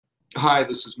Hi,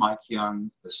 this is Mike Young,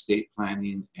 estate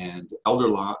planning and elder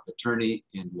law attorney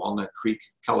in Walnut Creek,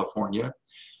 California.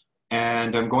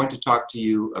 And I'm going to talk to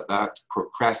you about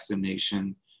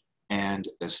procrastination and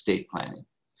estate planning.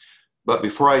 But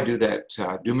before I do that,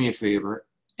 do me a favor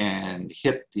and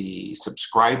hit the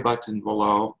subscribe button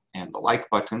below and the like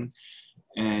button.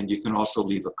 And you can also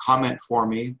leave a comment for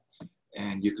me,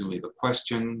 and you can leave a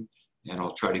question, and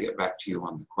I'll try to get back to you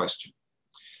on the question.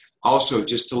 Also,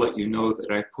 just to let you know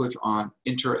that I put on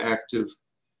interactive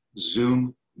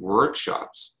Zoom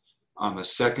workshops on the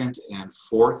second and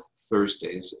fourth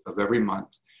Thursdays of every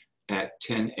month at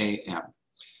 10 a.m.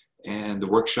 And the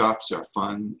workshops are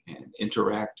fun and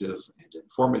interactive and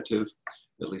informative.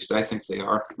 At least I think they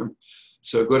are.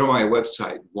 So go to my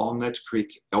website,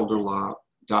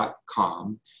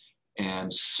 walnutcreekelderlaw.com,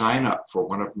 and sign up for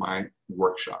one of my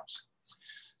workshops.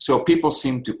 So people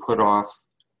seem to put off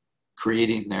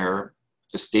creating their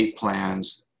estate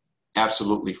plans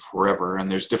absolutely forever,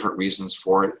 and there's different reasons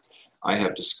for it, I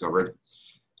have discovered.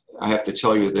 I have to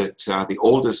tell you that the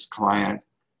oldest client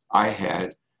I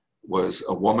had was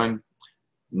a woman,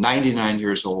 99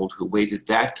 years old, who waited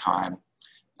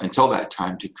until that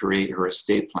time to create her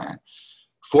estate plan.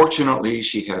 Fortunately,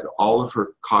 she had all of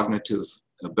her cognitive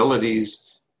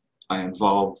abilities. I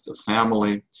involved the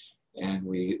family, and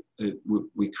we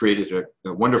created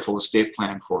a wonderful estate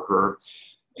plan for her,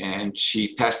 and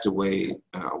she passed away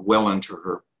well into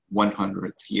her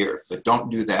 100th year. But don't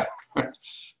do that.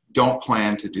 Don't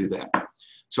plan to do that.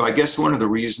 So I guess one of the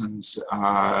reasons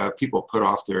people put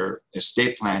off their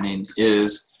estate planning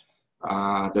is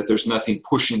that there's nothing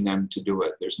pushing them to do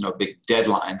it. There's no big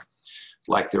deadline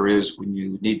like there is when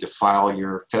you need to file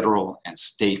your federal and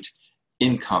state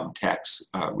income tax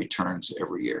returns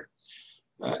every year.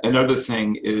 Another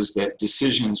thing is that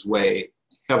decisions weigh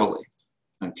heavily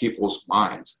on people's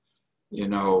minds. You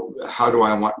know, how do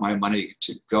I want my money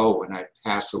to go when I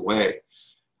pass away?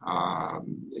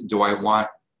 Do I want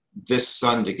this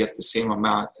son to get the same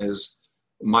amount as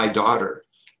my daughter?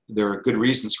 There are good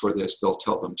reasons for this, they'll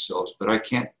tell themselves, but I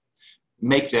can't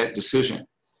make that decision.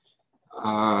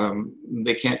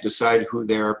 They can't decide who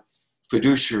their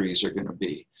fiduciaries are going to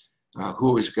be.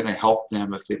 Who is going to help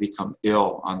them if they become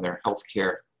ill on their health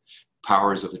care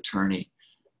powers of attorney.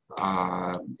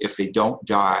 If they don't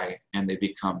die and they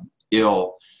become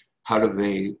ill, how do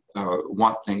they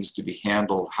want things to be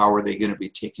handled? How are they going to be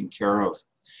taken care of?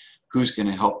 Who's going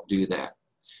to help do that?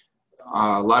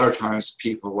 A lot of times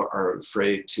people are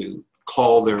afraid to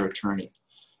call their attorney.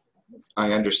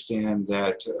 I understand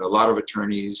that a lot of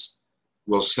attorneys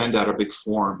will send out a big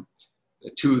form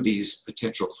to these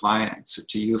potential clients, or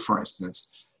to you, for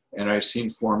instance, and I've seen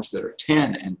forms that are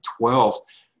 10 and 12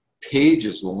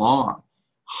 pages long,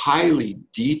 highly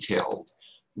detailed,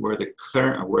 where the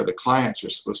clients are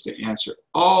supposed to answer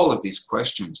all of these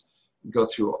questions, go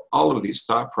through all of these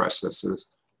thought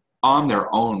processes on their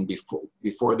own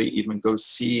before they even go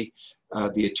see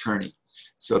the attorney.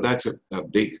 So that's a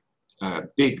big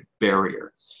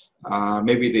barrier.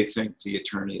 Maybe they think the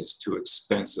attorney is too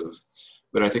expensive,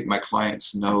 but I think my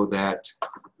clients know that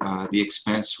the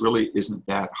expense really isn't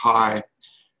that high,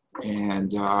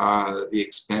 and the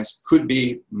expense could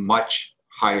be much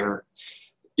higher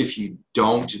if you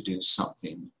don't do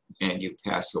something and you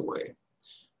pass away,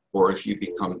 or if you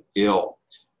become ill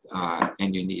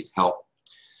and you need help.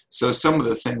 So some of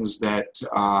the things that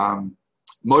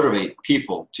motivate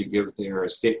people to give their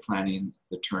estate planning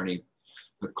attorney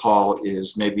a call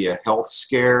is maybe a health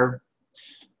scare,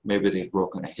 maybe they've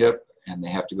broken a hip and they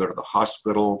have to go to the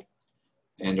hospital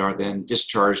and are then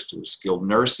discharged to a skilled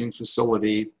nursing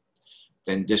facility,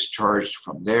 then discharged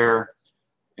from there,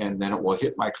 and then it will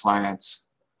hit my clients,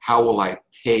 how will I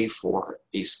pay for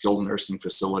a skilled nursing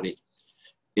facility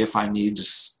if I need to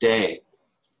stay?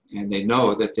 And they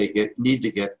know that they need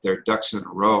to get their ducks in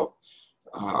a row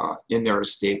in their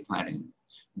estate planning,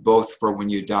 both for when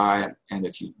you die and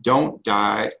if you don't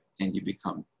die and you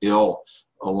become ill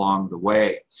along the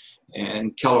way.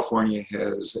 And California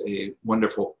has a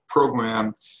wonderful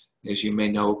program, as you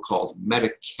may know, called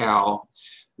Medi-Cal,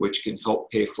 which can help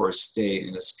pay for a stay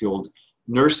in a skilled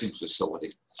nursing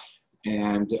facility.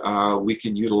 And we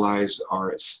can utilize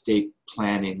our estate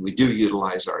planning. We do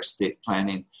utilize our estate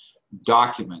planning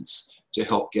documents to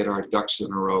help get our ducks in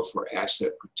a row for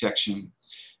asset protection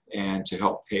and to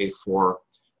help pay for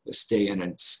a stay in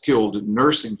a skilled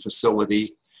nursing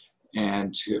facility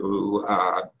and to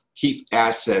keep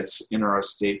assets in our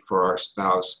estate for our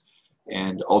spouse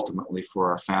and ultimately for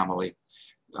our family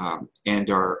and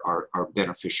our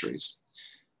beneficiaries.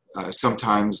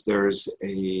 Sometimes there's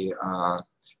a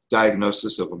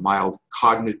diagnosis of a mild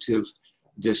cognitive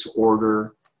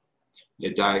disorder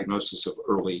a diagnosis of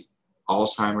early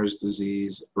Alzheimer's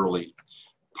disease, early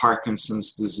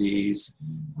Parkinson's disease,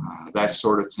 that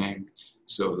sort of thing.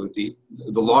 So the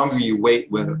longer you wait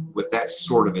with that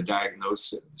sort of a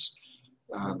diagnosis,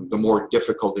 the more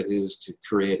difficult it is to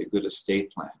create a good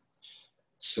estate plan.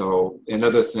 So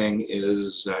another thing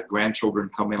is grandchildren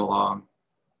coming along.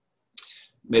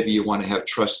 Maybe you want to have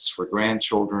trusts for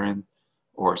grandchildren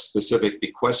or specific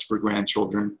bequests for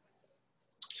grandchildren.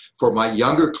 For my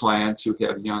younger clients who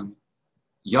have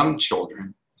young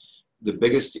children, the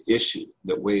biggest issue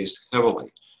that weighs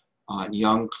heavily on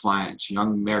young clients,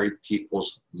 young married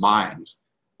people's minds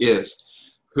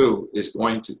is who is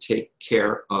going to take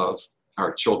care of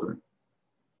our children.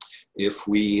 If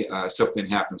something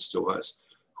happens to us,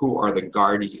 who are the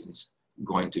guardians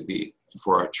going to be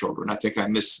for our children? I think I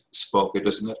misspoke. It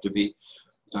doesn't have to be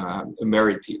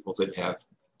married people that have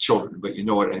children, but you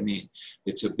know what I mean.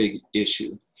 It's a big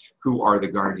issue. Who are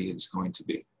the guardians going to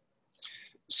be?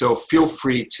 So feel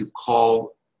free to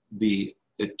call the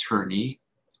attorney.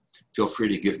 Feel free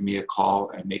to give me a call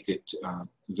and make it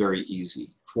very easy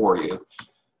for you.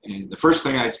 And the first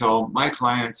thing I tell my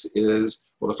clients is,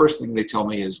 well, the first thing they tell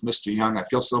me is, Mr. Young, I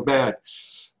feel so bad.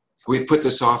 We've put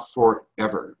this off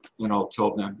forever. And I'll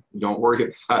tell them, don't worry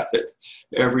about it.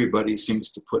 Everybody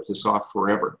seems to put this off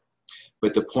forever.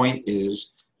 But the point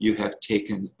is, you have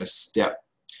taken a step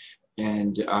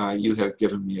and you have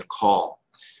given me a call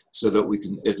so that we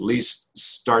can at least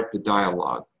start the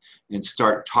dialogue and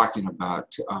start talking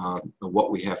about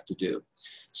what we have to do.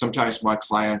 Sometimes my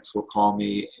clients will call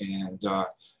me and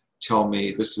tell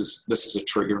me this is a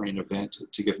triggering event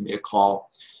to give me a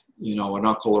call. You know, an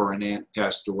uncle or an aunt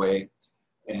passed away,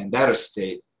 and that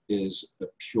estate is a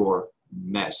pure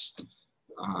mess.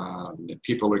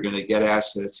 People are going to get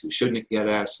assets who shouldn't get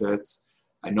assets.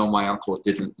 I know my uncle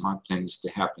didn't want things to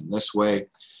happen this way,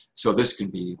 so this can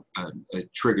be a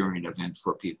triggering event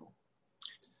for people.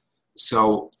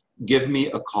 So give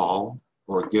me a call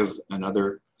or give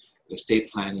another estate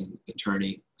planning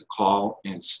attorney a call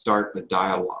and start a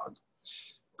dialogue.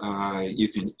 You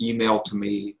can email to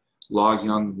me,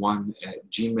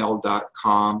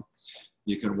 lawyoung1@gmail.com.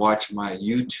 You can watch my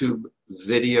YouTube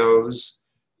videos,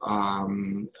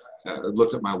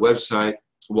 look at my website,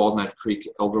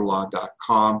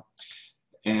 walnutcreekelderlaw.com,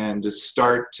 and to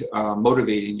start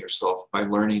motivating yourself by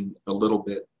learning a little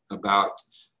bit about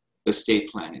estate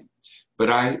planning. But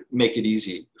I make it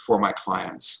easy for my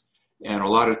clients. And a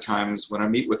lot of times when I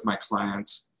meet with my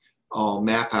clients, I'll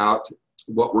map out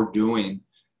what we're doing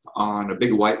on a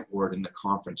big whiteboard in the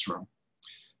conference room.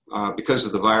 Because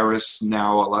of the virus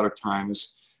now, a lot of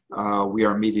times we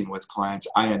are meeting with clients.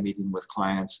 I am meeting with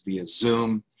clients via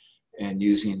Zoom and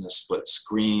using a split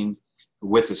screen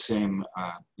with the same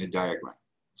diagram.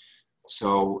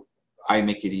 So I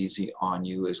make it easy on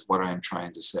you is what I'm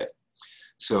trying to say.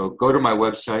 So go to my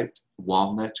website,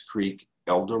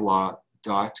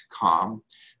 walnutcreekelderlaw.com,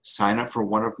 sign up for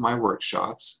one of my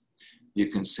workshops. You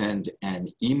can send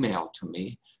an email to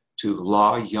me to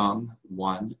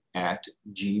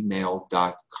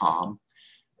lawyoung1@gmail.com,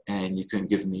 and you can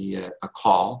give me a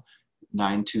call,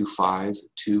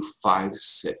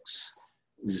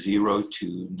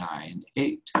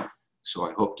 925-256-0298. So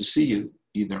I hope to see you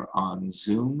either on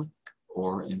Zoom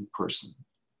or in person.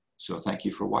 So thank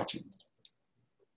you for watching.